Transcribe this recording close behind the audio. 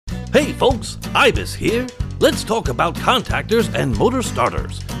Hey folks, Ibis here. Let's talk about contactors and motor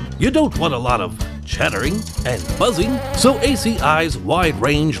starters. You don't want a lot of chattering and buzzing, so ACI's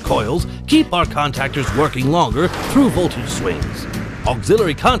wide-range coils keep our contactors working longer through voltage swings.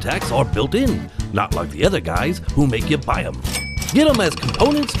 Auxiliary contacts are built in, not like the other guys who make you buy them. Get them as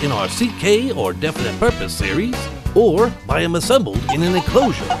components in our CK or Definite Purpose series, or buy them assembled in an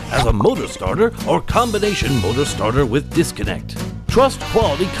enclosure as a motor starter or combination motor starter with disconnect. Trust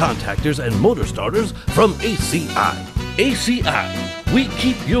quality contactors and motor starters from ACI. ACI, we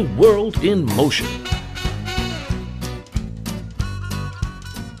keep your world in motion.